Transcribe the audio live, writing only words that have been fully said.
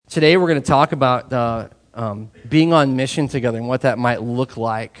Today we're going to talk about being on mission together and what that might look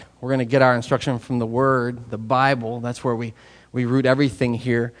like. We're going to get our instruction from the Word, the Bible. That's where we root everything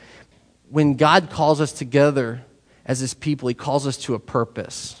here. When God calls us together as His people, He calls us to a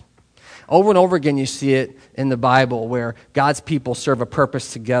purpose. Over and over again you see it in the Bible where God's people serve a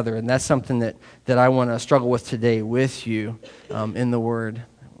purpose together, and that's something that I want to struggle with today with you in the Word,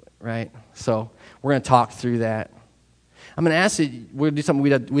 right? So we're going to talk through that. I'm going to ask you, we're going to do something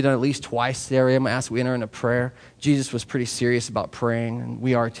we've done at least twice today. I'm going to ask you to enter into prayer. Jesus was pretty serious about praying, and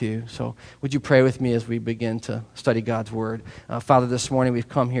we are too. So would you pray with me as we begin to study God's Word? Father, this morning we've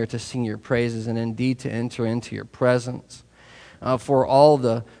come here to sing your praises and indeed to enter into your presence. For all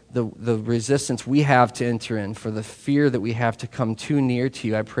the resistance we have to enter in, for the fear that we have to come too near to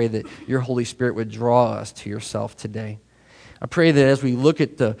you, I pray that your Holy Spirit would draw us to yourself today. I pray that as we look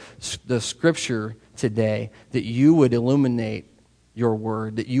at the Scripture today, that you would illuminate your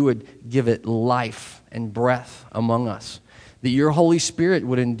word, that you would give it life and breath among us, that your Holy Spirit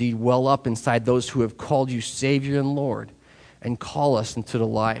would indeed well up inside those who have called you Savior and Lord and call us into the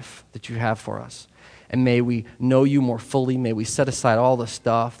life that you have for us. And may we know you more fully. May we set aside all the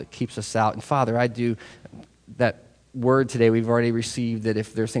stuff that keeps us out. And Father, I do that word today we've already received, that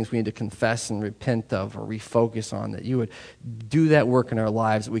if there's things we need to confess and repent of or refocus on, that you would do that work in our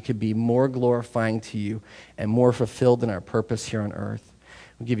lives, that we could be more glorifying to you and more fulfilled in our purpose here on earth.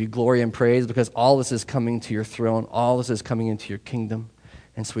 We give you glory and praise because all this is coming to your throne, all this is coming into your kingdom,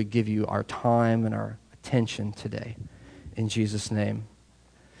 and so we give you our time and our attention today. In Jesus' name,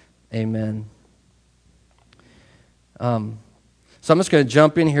 amen. So I'm just going to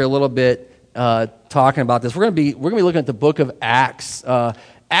jump in here a little bit talking about this. We're going to be looking at the book of Acts.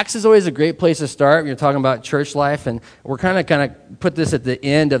 Acts is always a great place to start when you're talking about church life, and we're kind of put this at the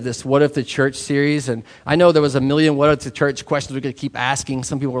end of this What If the Church series. And I know there was a million What If the Church questions we could keep asking.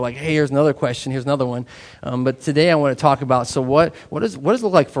 Some people were like, hey, here's another question, here's another one. But today I want to talk about, so what does it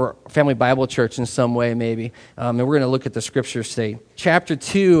look like for Family Bible Church in some way maybe? And we're going to look at the scriptures today. Chapter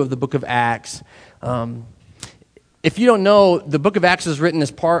 2 of the book of Acts. If you don't know, the book of Acts is written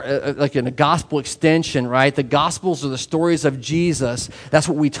as part, like in a gospel extension, right? The Gospels are the stories of Jesus. That's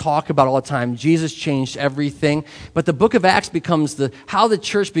what we talk about all the time. Jesus changed everything. But the book of Acts becomes how the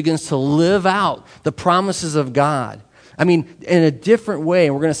church begins to live out the promises of God. I mean, in a different way.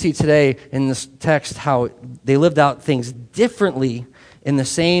 And we're going to see today in this text how they lived out things differently in the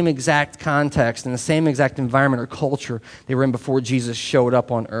same exact context, in the same exact environment or culture they were in before Jesus showed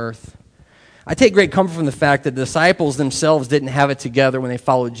up on earth. I take great comfort from the fact that the disciples themselves didn't have it together when they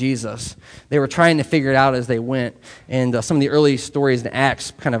followed Jesus. They were trying to figure it out as they went, and some of the early stories in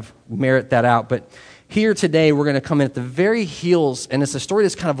Acts kind of merit that out. But here today, we're going to come in at the very heels, and it's a story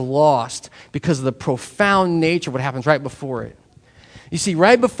that's kind of lost because of the profound nature of what happens right before it. You see,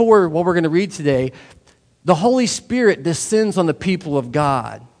 right before what we're going to read today, the Holy Spirit descends on the people of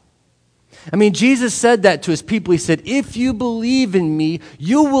God. I mean, Jesus said that to his people. He said, if you believe in me,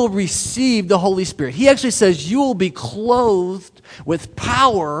 you will receive the Holy Spirit. He actually says you will be clothed with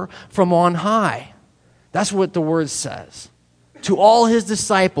power from on high. That's what the word says. To all his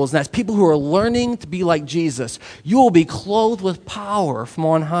disciples, and that's people who are learning to be like Jesus, you will be clothed with power from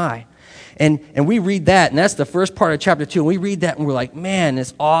on high. And we read that, and that's the first part of chapter 2. And we read that, and we're like, man,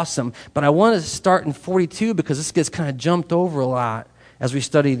 it's awesome. But I want to start in 42 because this gets kind of jumped over a lot as we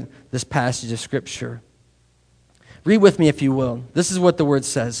study this passage of Scripture. Read with me if you will. This is what the word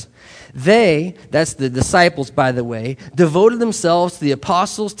says. They, that's the disciples by the way, devoted themselves to the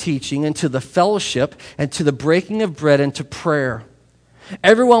apostles' teaching and to the fellowship and to the breaking of bread and to prayer.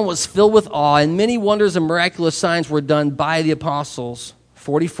 Everyone was filled with awe, and many wonders and miraculous signs were done by the apostles.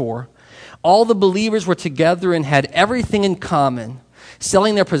 44. All the believers were together and had everything in common.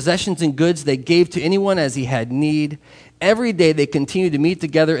 Selling their possessions and goods, they gave to anyone as he had need. Every day they continued to meet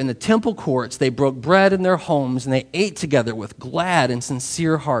together in the temple courts. They broke bread in their homes, and they ate together with glad and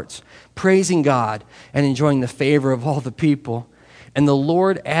sincere hearts, praising God and enjoying the favor of all the people. And the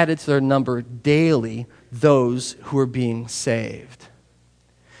Lord added to their number daily those who were being saved.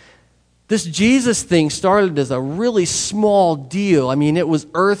 This Jesus thing started as a really small deal. I mean, it was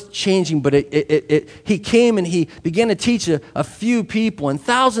earth-changing, but he came and he began to teach a few people, and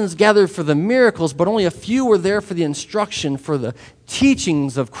thousands gathered for the miracles, but only a few were there for the instruction, for the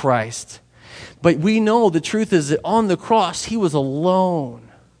teachings of Christ. But we know the truth is that on the cross, he was alone,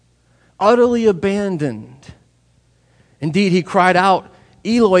 utterly abandoned. Indeed, he cried out,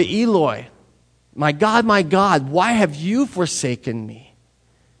 Eloi, Eloi, my God, why have you forsaken me?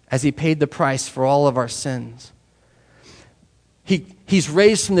 As he paid the price for all of our sins. He He's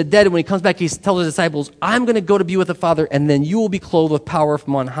raised from the dead, and when he comes back, he tells his disciples, I'm going to go to be with the Father, and then you will be clothed with power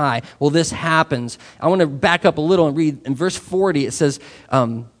from on high. Well, this happens. I want to back up a little and read in verse 40, it says,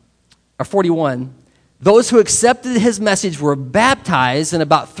 or 41, those who accepted his message were baptized, and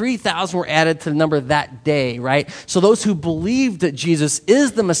about 3,000 were added to the number that day, right? So those who believed that Jesus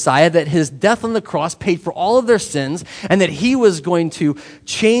is the Messiah, that his death on the cross paid for all of their sins, and that he was going to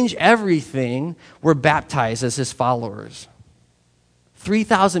change everything, were baptized as his followers.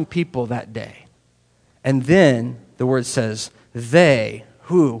 3,000 people that day. And then the word says, they,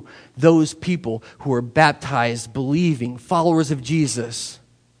 who? Those people who were baptized, believing, followers of Jesus,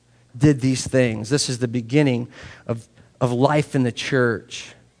 did these things. This is the beginning of life in the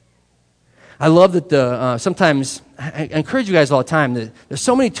church. I love that sometimes, I encourage you guys all the time, that there's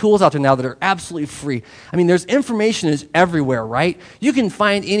so many tools out there now that are absolutely free. I mean, there's information is everywhere, right? You can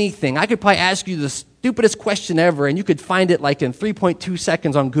find anything. I could probably ask you the stupidest question ever, and you could find it like in 3.2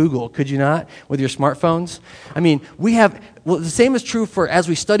 seconds on Google, could you not, with your smartphones? I mean, the same is true for as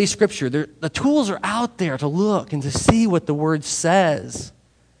we study Scripture. The tools are out there to look and to see what the Word says.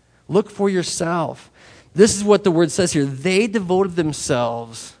 Look for yourself. This is what the Word says here. They devoted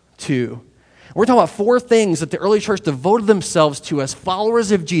themselves to. We're talking about 4 things that the early church devoted themselves to as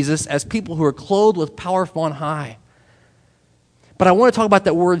followers of Jesus, as people who are clothed with power from on high. But I want to talk about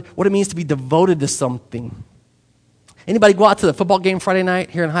that word, what it means to be devoted to something. Anybody go out to the football game Friday night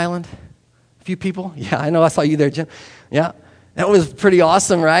here in Highland? A few people? Yeah, I know. I saw you there, Jim. Yeah. That was pretty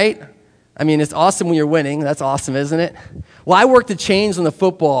awesome, right? I mean, it's awesome when you're winning. That's awesome, isn't it? Well, I worked the chains on the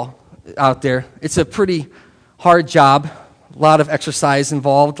football out there. It's a pretty hard job. A lot of exercise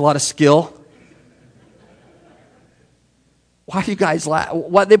involved, a lot of skill. Why do you guys laugh?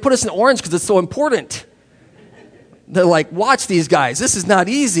 Why, they put us in orange because it's so important. They're like, watch these guys. This is not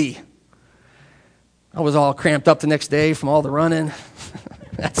easy. I was all cramped up the next day from all the running.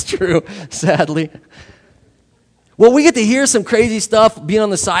 That's true, sadly. Well, we get to hear some crazy stuff being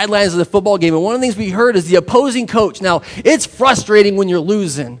on the sidelines of the football game. And one of the things we heard is the opposing coach. Now, it's frustrating when you're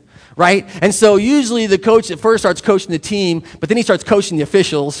losing, right? And so usually the coach at first starts coaching the team, but then he starts coaching the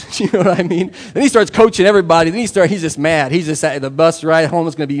officials. You know what I mean? Then he starts coaching everybody. Then he's just mad. He's just at the bus ride home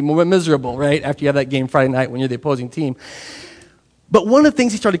is going to be more miserable, right? After you have that game Friday night when you're the opposing team. But one of the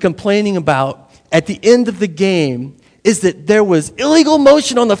things he started complaining about at the end of the game is that there was illegal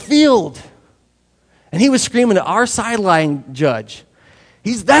motion on the field. And he was screaming at our sideline judge.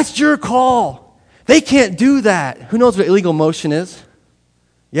 That's your call. They can't do that. Who knows what illegal motion is?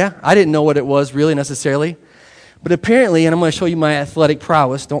 Yeah, I didn't know what it was really necessarily. But apparently, and I'm going to show you my athletic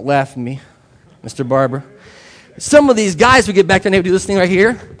prowess. Don't laugh at me, Mr. Barber. Some of these guys would get back there and they would do this thing right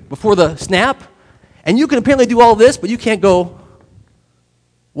here before the snap. And you can apparently do all this, but you can't go,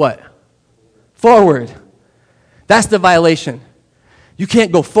 what? Forward. That's the violation. You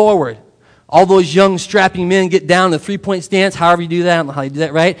can't go forward. All those young strapping men get down the 3-point stance, however you do that, I don't know how you do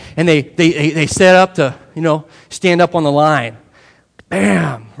that, right? And they set up to, stand up on the line.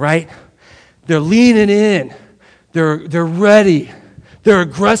 Bam, right? They're leaning in. They're ready. They're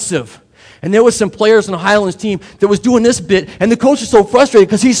aggressive. And there was some players on the Highlands team that was doing this bit, and the coach is so frustrated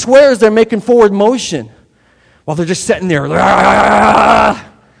because he swears they're making forward motion while they're just sitting there.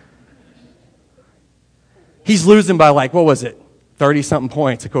 He's losing by 30-something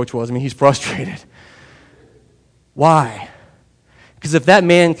points, the coach was. I mean, he's frustrated. Why? Because if that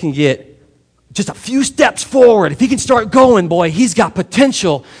man can get just a few steps forward, if he can start going, boy, he's got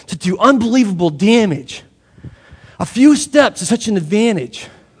potential to do unbelievable damage. A few steps is such an advantage.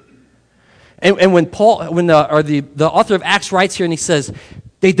 And when the author of Acts writes here and he says,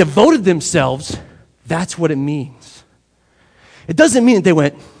 they devoted themselves, that's what it means. It doesn't mean that they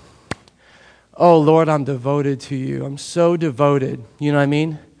went, oh, Lord, I'm devoted to you. I'm so devoted. You know what I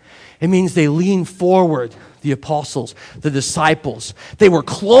mean? It means they leaned forward, the apostles, the disciples. They were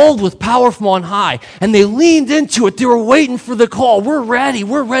clothed with power from on high, and they leaned into it. They were waiting for the call. We're ready.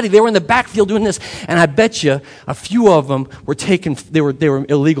 We're ready. They were in the backfield doing this, and I bet you a few of them were they were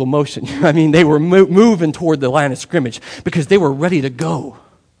illegal motion. I mean, they were moving toward the line of scrimmage because they were ready to go.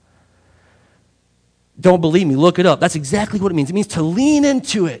 Don't believe me? Look it up. That's exactly what it means. It means to lean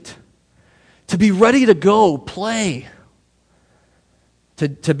into it. To be ready to go, play.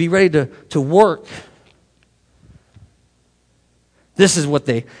 To be ready to work. This is what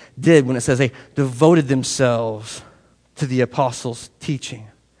they did when it says they devoted themselves to the apostles' teaching.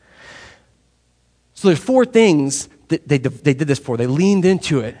 So there's 4 things that they did this for. They leaned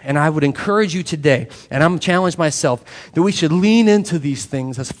into it. And I would encourage you today, and I'm challenged myself, that we should lean into these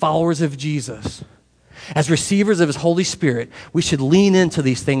things as followers of Jesus. As receivers of His Holy Spirit, we should lean into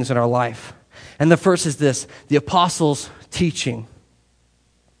these things in our life. And the first is this, the apostles' teaching.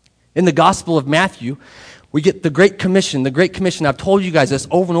 In the Gospel of Matthew, we get the Great Commission. The Great Commission, I've told you guys this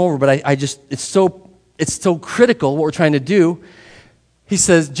over and over, but it's so critical what we're trying to do.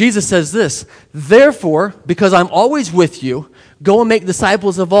 Jesus says this, therefore, because I'm always with you, go and make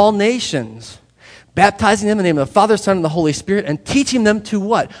disciples of all nations, baptizing them in the name of the Father, Son, and the Holy Spirit, and teaching them to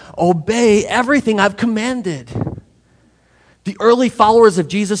what? Obey everything I've commanded. The early followers of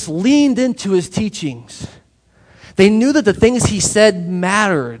Jesus leaned into his teachings. They knew that the things he said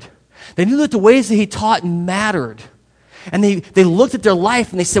mattered. They knew that the ways that he taught mattered. And they looked at their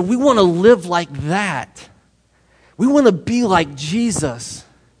life and they said, we want to live like that. We want to be like Jesus.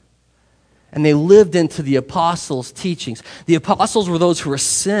 And they lived into the apostles' teachings. The apostles were those who were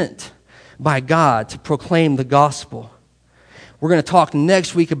sent by God to proclaim the gospel. We're going to talk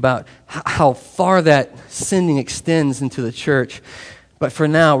next week about how far that sending extends into the church. But for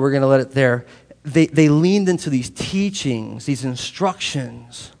now, we're going to let it there. They leaned into these teachings, these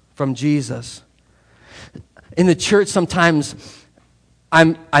instructions from Jesus. In the church, sometimes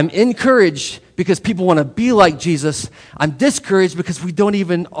I'm encouraged because people want to be like Jesus. I'm discouraged because we don't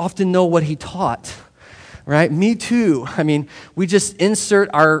even often know what he taught. Right? Me too. I mean, we just insert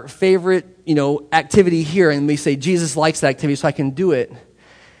our favorite, activity here and we say Jesus likes that activity so I can do it.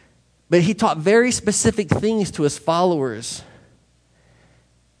 But he taught very specific things to his followers.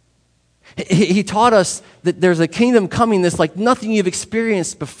 He taught us that there's a kingdom coming that's like nothing you've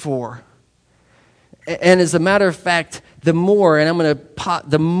experienced before. And as a matter of fact, the more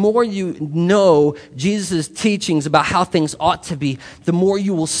you know Jesus' teachings about how things ought to be, the more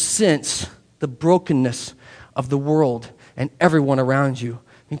you will sense the brokenness of the world and everyone around you,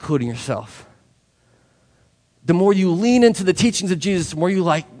 including yourself. The more you lean into the teachings of Jesus, the more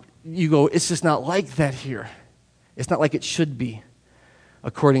you go, it's just not like that here. It's not like it should be,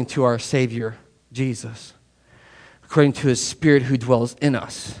 according to our Savior, Jesus. According to his Spirit who dwells in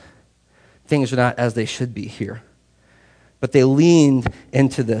us. Things are not as they should be here. But they leaned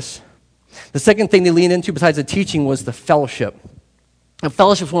into this. The second thing they leaned into besides the teaching was the fellowship. And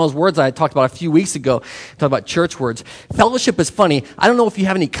fellowship is one of those words I talked about a few weeks ago. I talked about church words. Fellowship is funny. I don't know if you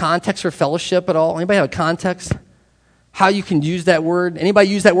have any context for fellowship at all. Anybody have a context? How you can use that word? Anybody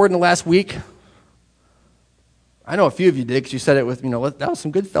use that word in the last week? I know a few of you did because you said it with, that was some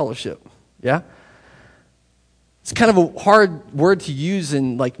good fellowship. Yeah? It's kind of a hard word to use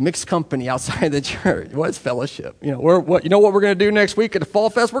in like mixed company outside the church. What is fellowship? What we're going to do next week at the Fall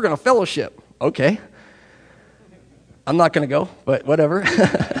Fest? We're going to fellowship. Okay. I'm not going to go, but whatever. Because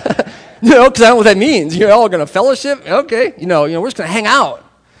I don't know what that means. You're all going to fellowship? Okay. We're just going to hang out.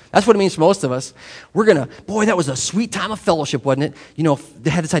 That's what it means for most of us. Boy, that was a sweet time of fellowship, wasn't it? They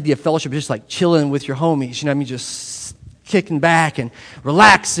had this idea of fellowship just like chilling with your homies. Just kicking back and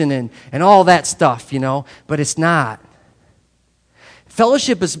relaxing and all that stuff, But it's not.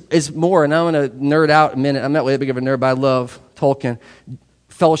 Fellowship is more, and I'm going to nerd out a minute. I'm not really big of a nerd, but I love Tolkien.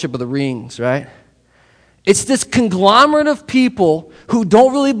 Fellowship of the Rings, right? It's this conglomerate of people who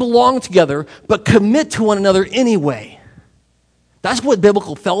don't really belong together, but commit to one another anyway. That's what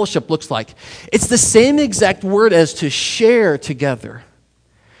biblical fellowship looks like. It's the same exact word as to share together.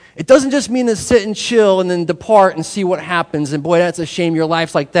 It doesn't just mean to sit and chill and then depart and see what happens. And boy, that's a shame your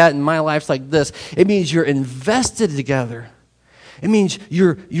life's like that and my life's like this. It means you're invested together. It means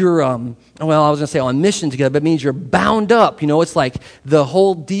you're I was going to say on mission together, but it means you're bound up. It's like the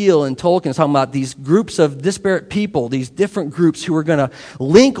whole deal in Tolkien is talking about these groups of disparate people, these different groups who are going to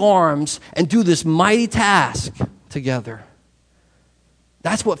link arms and do this mighty task together.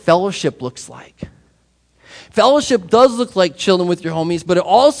 That's what fellowship looks like. Fellowship does look like chilling with your homies, but it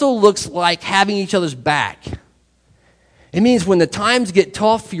also looks like having each other's back. It means when the times get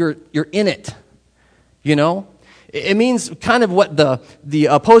tough, you're in it, It means kind of what the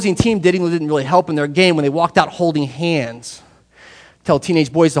opposing team didn't really help in their game when they walked out holding hands. Tell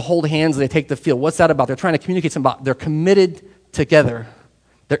teenage boys to hold hands and they take the field. What's that about? They're trying to communicate something about they're committed together.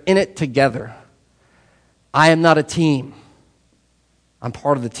 They're in it together. I am not a team. I'm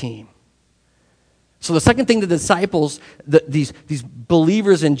part of the team. So the second thing the disciples, these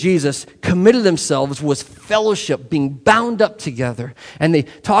believers in Jesus, committed themselves was fellowship, being bound up together. And they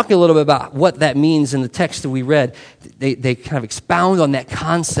talk a little bit about what that means in the text that we read. They kind of expound on that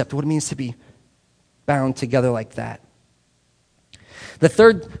concept, what it means to be bound together like that. The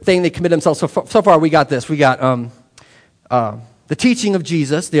third thing they committed themselves, so far we got this. We got the teaching of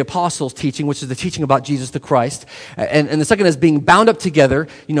Jesus, the apostles' teaching, which is the teaching about Jesus the Christ. And the second is being bound up together,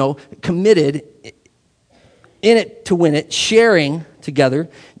 committed, in it to win it, sharing together.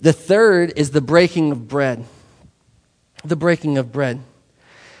 The third is the breaking of bread. The breaking of bread.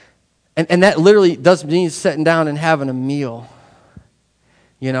 And that literally does mean sitting down and having a meal.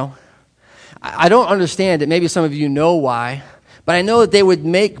 you know? I don't understand it. Maybe some of you know why, but I know that they would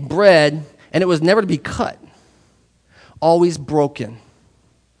make bread and it was never to be cut. Always broken.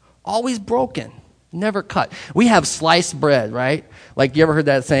 Always broken. Never cut. We have sliced bread, right? Like, you ever heard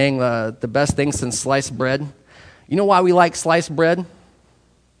that saying, the best thing since sliced bread? You know why we like sliced bread?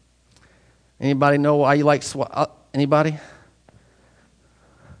 Anybody know why you like anybody?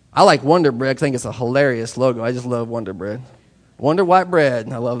 I like Wonder Bread because I think it's a hilarious logo. I just love Wonder Bread. Wonder White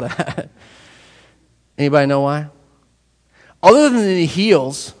Bread. I love that. Anybody know why? Other than the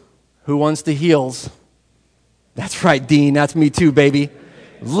heels, who wants the heels? That's right, Dean. That's me too, baby.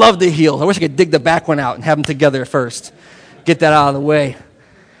 Love the heels. I wish I could dig the back one out and have them together first. Get that out of the way.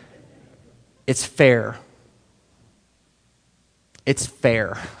 It's fair. It's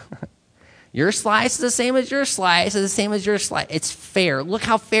fair. Your slice is the same as your slice, is the same as your slice. It's fair. Look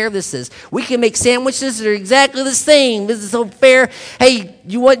how fair this is. We can make sandwiches that are exactly the same. This is so fair. Hey,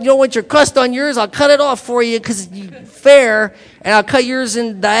 you don't want your crust on yours? I'll cut it off for you because it's fair. And I'll cut yours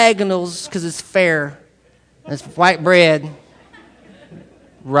in diagonals because it's fair. It's white bread.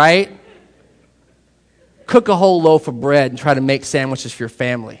 Right? Cook a whole loaf of bread and try to make sandwiches for your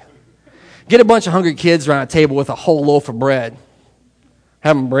family. Get a bunch of hungry kids around a table with a whole loaf of bread.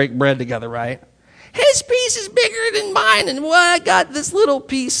 Have them break bread together, right? His piece is bigger than mine, and well, I got this little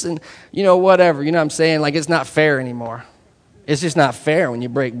piece, and whatever. You know what I'm saying? Like, it's not fair anymore. It's just not fair when you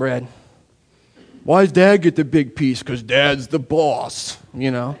break bread. Why does Dad get the big piece? Because Dad's the boss,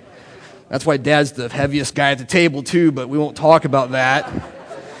 That's why Dad's the heaviest guy at the table, too, but we won't talk about that.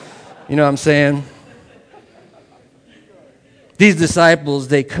 You know what I'm saying? These disciples,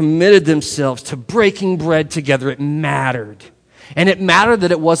 they committed themselves to breaking bread together. It mattered. And it mattered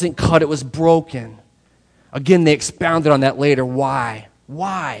that it wasn't cut, it was broken. Again, they expounded on that later. Why?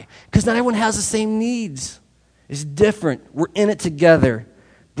 Why? Because not everyone has the same needs. It's different. We're in it together.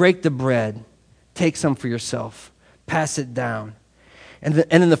 Break the bread. Take some for yourself. Pass it down. And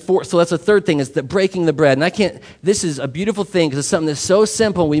then the fourth, so that's the third thing, is the breaking the bread. And this is a beautiful thing because it's something that's so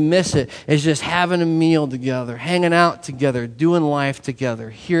simple we miss it. It's just having a meal together, hanging out together, doing life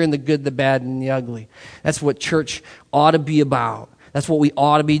together, hearing the good, the bad, and the ugly. That's what church ought to be about. That's what we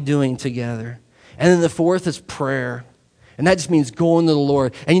ought to be doing together. And then the fourth is prayer. And that just means going to the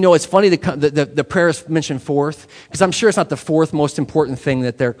Lord. And it's funny the prayer is mentioned fourth because I'm sure it's not the fourth most important thing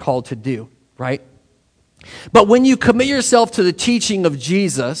that they're called to do, right? But when you commit yourself to the teaching of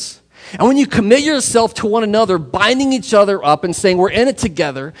Jesus, and when you commit yourself to one another, binding each other up and saying we're in it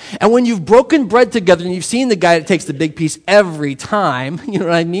together, and when you've broken bread together and you've seen the guy that takes the big piece every time, you know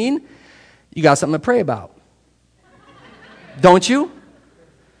what I mean? You got something to pray about. Don't you?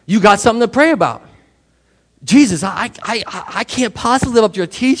 You got something to pray about. Jesus, I can't possibly live up to your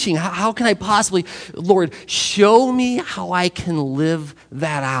teaching. How can I possibly, Lord, show me how I can live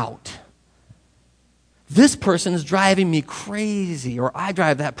that out. This person is driving me crazy, or I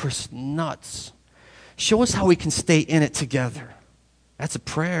drive that person nuts. Show us how we can stay in it together. That's a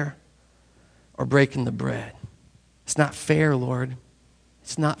prayer. Or breaking the bread. It's not fair, Lord.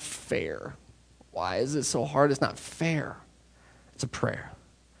 It's not fair. Why is it so hard? It's not fair. It's a prayer.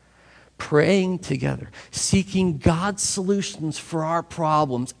 Praying together, seeking God's solutions for our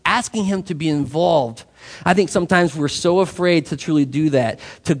problems, asking Him to be involved. I think sometimes we're so afraid to truly do that,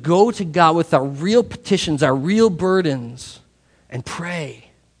 to go to God with our real petitions, our real burdens, and pray.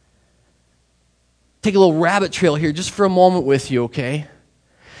 Take a little rabbit trail here just for a moment with you, okay?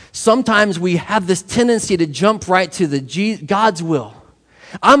 Sometimes we have this tendency to jump right to God's will.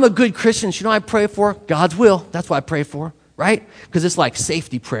 I'm a good Christian. You know what I pray for? God's will. That's what I pray for. Right? Because it's like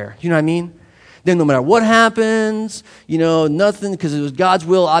safety prayer. You know what I mean? Then no matter what happens, nothing, because it was God's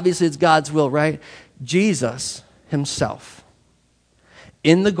will. Obviously, it's God's will, right? Jesus Himself,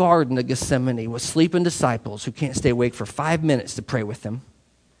 in the Garden of Gethsemane, with sleeping disciples who can't stay awake for 5 minutes to pray with Him,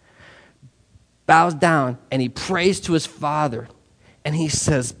 bows down and He prays to His Father. And He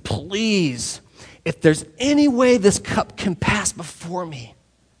says, please, if there's any way this cup can pass before me,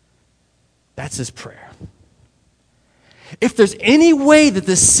 that's His prayer. If there's any way that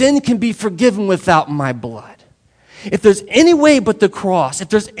the sin can be forgiven without my blood, if there's any way but the cross, if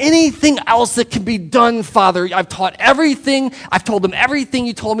there's anything else that can be done, Father, I've taught everything, I've told them everything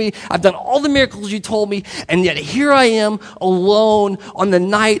you told me, I've done all the miracles you told me, and yet here I am alone on the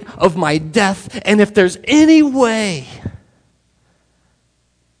night of my death, and if there's any way,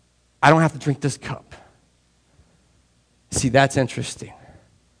 I don't have to drink this cup. See, that's interesting.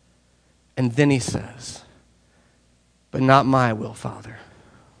 And then He says, but not my will, Father,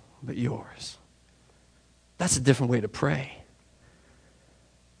 but yours. That's a different way to pray.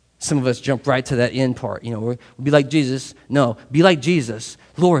 Some of us jump right to that end part. We'll be like Jesus. No, be like Jesus.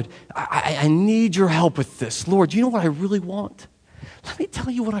 Lord, I need your help with this. Lord, do you know what I really want? Let me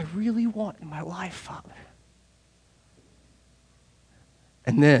tell you what I really want in my life, Father.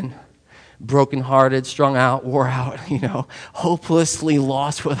 And then, brokenhearted, strung out, wore out, hopelessly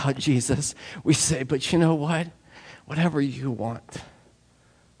lost without Jesus, we say, but you know what? Whatever you want,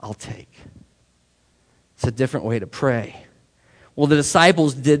 I'll take. It's a different way to pray. Well, the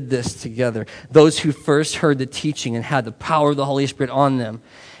disciples did this together. Those who first heard the teaching and had the power of the Holy Spirit on them.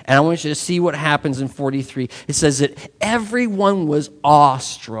 And I want you to see what happens in 43. It says that everyone was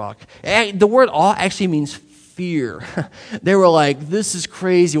awestruck. The word awe actually means fear. They were like, this is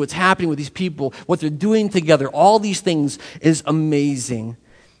crazy. What's happening with these people, what they're doing together, all these things is amazing.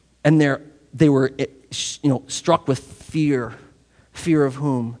 And they were struck with fear. Fear of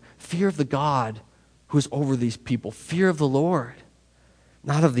whom? Fear of the God who's over these people. Fear of the Lord.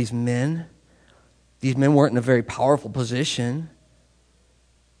 Not of these men. These men weren't in a very powerful position.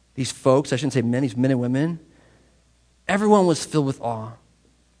 These folks, I shouldn't say men, these men and women. Everyone was filled with awe.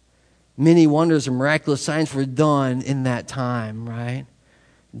 Many wonders and miraculous signs were done in that time, right?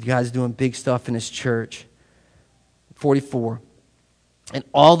 You guys doing big stuff in this church. 44. And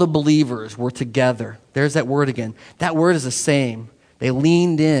all the believers were together. There's that word again. That word is the same. They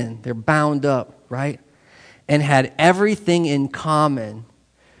leaned in. They're bound up, right? And had everything in common,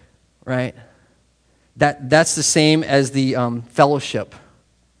 right? That's the same as the fellowship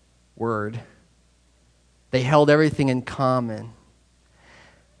word. They held everything in common.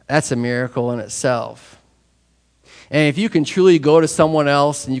 That's a miracle in itself. And if you can truly go to someone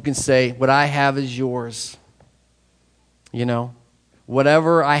else and you can say, what I have is yours.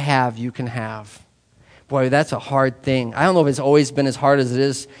 Whatever I have, you can have. Boy, that's a hard thing. I don't know if it's always been as hard as it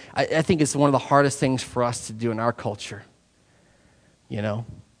is. I think it's one of the hardest things for us to do in our culture. You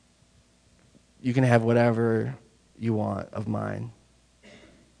can have whatever you want of mine.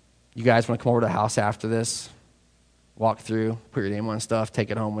 You guys want to come over to the house after this? Walk through, put your name on stuff, take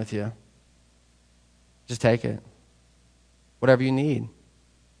it home with you. Just take it. Whatever you need.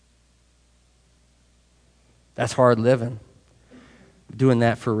 That's hard living. Doing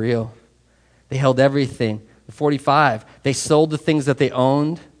that for real. They held everything. 45, they sold the things that they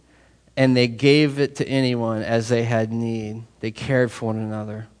owned, and they gave it to anyone as they had need. They cared for one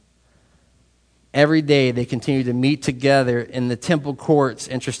another. Every day they continued to meet together in the temple courts.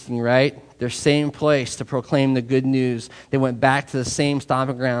 Interesting, right? Their same place to proclaim the good news. They went back to the same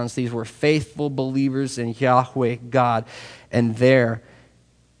stomping grounds. These were faithful believers in Yahweh, God. And there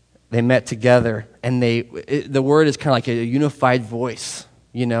they met together. And the word is kind of like a unified voice,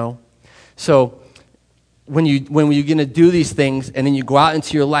 So when you're going to do these things and then you go out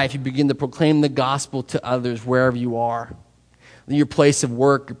into your life, you begin to proclaim the gospel to others wherever you are. Your place of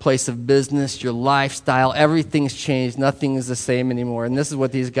work, your place of business, your lifestyle, everything's changed. Nothing is the same anymore. And this is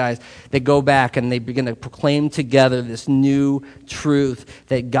what these guys, they go back and they begin to proclaim together this new truth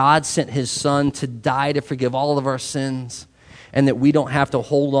that God sent his son to die to forgive all of our sins and that we don't have to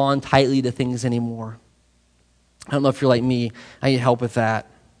hold on tightly to things anymore. I don't know if you're like me. I need help with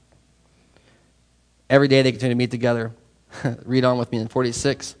that. Every day they continue to meet together. Read on with me in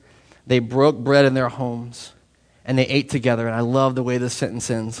 46. They broke bread in their homes. And they ate together, and I love the way this sentence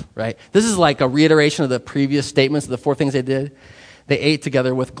ends, right? This is like a reiteration of the previous statements, of the 4 things they did. They ate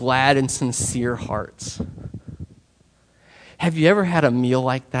together with glad and sincere hearts. Have you ever had a meal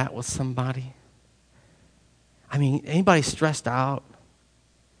like that with somebody? I mean, anybody stressed out?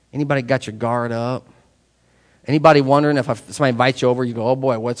 Anybody got your guard up? Anybody wondering if somebody invites you over, you go, oh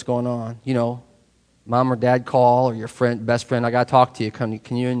boy, what's going on? Mom or dad call, or your friend, best friend, I got to talk to you.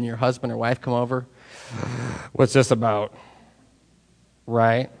 Can you and your husband or wife come over? What's this about?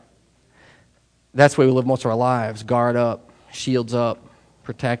 Right? That's the way we live most of our lives. Guard up, shields up,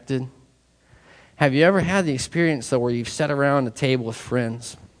 protected. Have you ever had the experience, though, where you've sat around a table with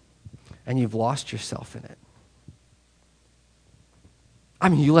friends and you've lost yourself in it? I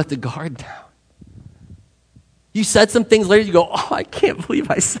mean, you let the guard down. You said some things later, you go, oh, I can't believe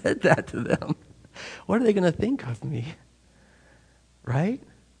I said that to them. What are they going to think of me? Right?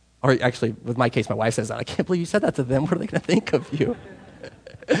 Or actually, with my case, my wife says that. I can't believe you said that to them. What are they going to think of you?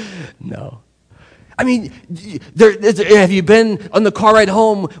 No. I mean, have you been on the car ride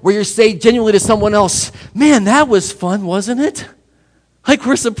home where you're saying genuinely to someone else, man, that was fun, wasn't it? Like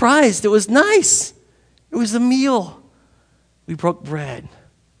we're surprised. It was nice. It was a meal. We broke bread.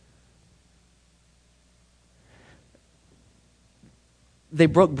 They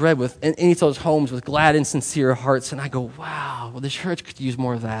broke bread in each of those homes with glad and sincere hearts. And I go, wow, well, the church could use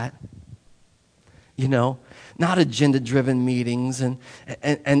more of that. not agenda-driven meetings and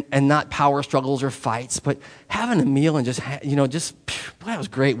not power struggles or fights, but having a meal and boy, that was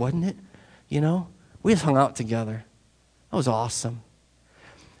great, wasn't it? We just hung out together. That was awesome.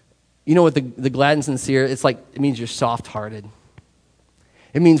 You know what the glad and sincere, it means you're soft-hearted.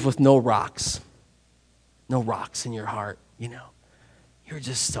 It means with no rocks in your heart, You're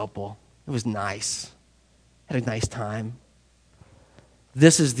just supple. It was nice. Had a nice time.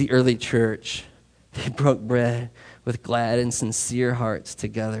 This is the early church. They broke bread with glad and sincere hearts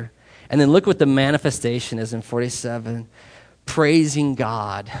together. And then look what the manifestation is in 47. Praising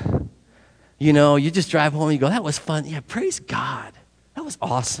God. You just drive home and you go, that was fun. Yeah, praise God. That was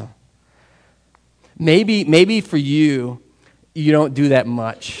awesome. Maybe for you don't do that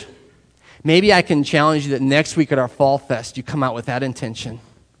much. Maybe I can challenge you that next week at our Fall Fest, you come out with that intention.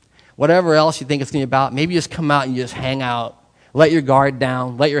 Whatever else you think it's going to be about, maybe you just come out and you just hang out. Let your guard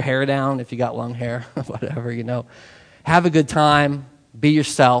down. Let your hair down if you got long hair, whatever, Have a good time. Be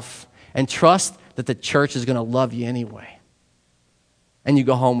yourself. And trust that the church is going to love you anyway. And you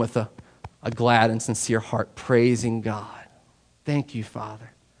go home with a glad and sincere heart, praising God. Thank you,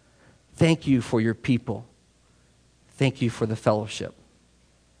 Father. Thank you for your people. Thank you for the fellowship.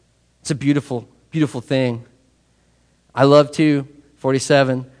 It's a beautiful, beautiful thing. I love, too,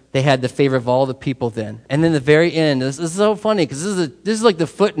 47, they had the favor of all the people then. And then the very end, this is so funny because this is like the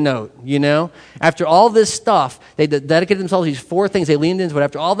footnote, After all this stuff, they dedicated themselves to these 4 things. They leaned into it.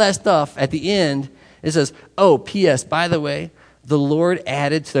 After all that stuff, at the end, it says, oh, P.S., by the way, the Lord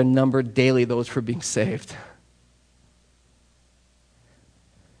added to their number daily those who were being saved.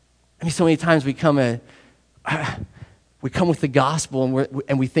 So many times we come with the gospel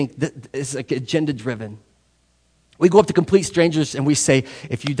and we think that it's like agenda-driven. We go up to complete strangers and we say,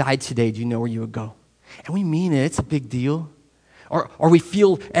 if you died today, do you know where you would go? And we mean it. It's a big deal. Or we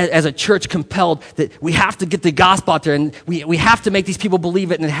feel as a church compelled that we have to get the gospel out there and we have to make these people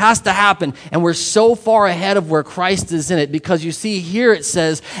believe it and it has to happen. And we're so far ahead of where Christ is in it because you see here it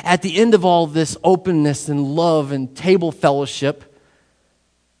says at the end of all this openness and love and table fellowship,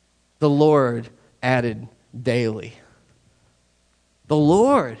 the Lord added daily. The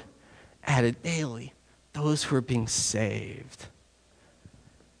Lord added daily those who are being saved.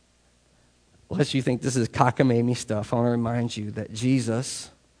 Lest you think this is cockamamie stuff, I want to remind you that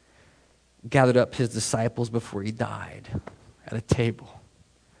Jesus gathered up his disciples before he died at a table.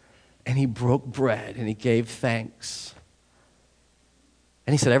 And he broke bread and he gave thanks.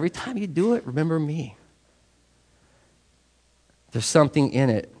 And he said, every time you do it, remember me. There's something in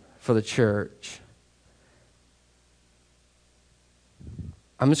it for the church.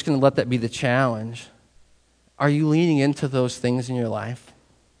 I'm just going to let that be the challenge. Are you leaning into those things in your life?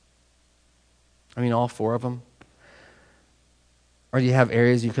 All 4 of them? Or do you have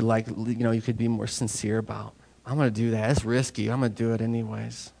areas you could you could be more sincere about? I'm going to do that. It's risky. I'm going to do it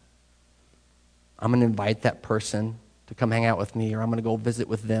anyways. I'm going to invite that person to come hang out with me, or I'm going to go visit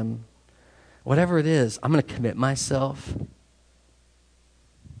with them. Whatever it is, I'm going to commit myself.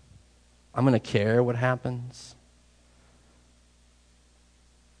 I'm going to care what happens.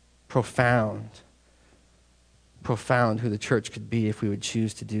 Profound who the church could be if we would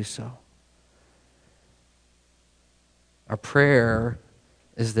choose to do so. Our prayer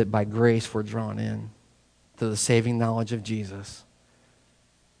is that by grace we're drawn in to the saving knowledge of Jesus.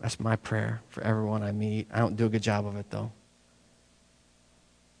 That's my prayer for everyone I meet. I don't do a good job of it, though.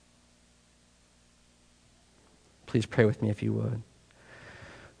 Please pray with me if you would.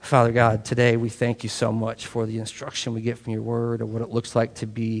 Father God, today we thank you so much for the instruction we get from your word of what it looks like to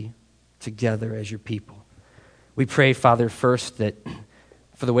be together as your people. We pray, Father, first that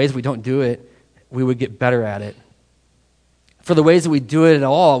for the ways we don't do it, we would get better at it. For the ways that we do it at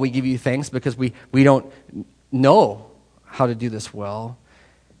all, we give you thanks because we don't know how to do this well.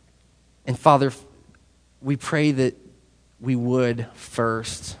 And Father, we pray that we would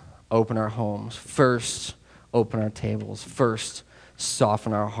first open our homes, first open our tables, first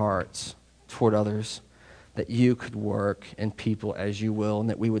soften our hearts toward others, that you could work in people as you will,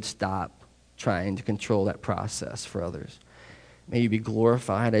 and that we would stop trying to control that process for others. May you be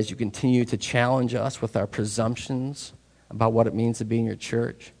glorified as you continue to challenge us with our presumptions about what it means to be in your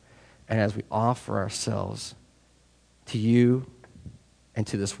church, and as we offer ourselves to you and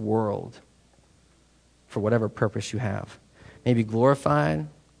to this world for whatever purpose you have. May you be glorified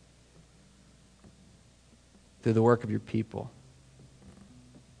through the work of your people.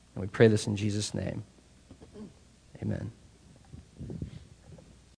 And we pray this in Jesus' name. Amen.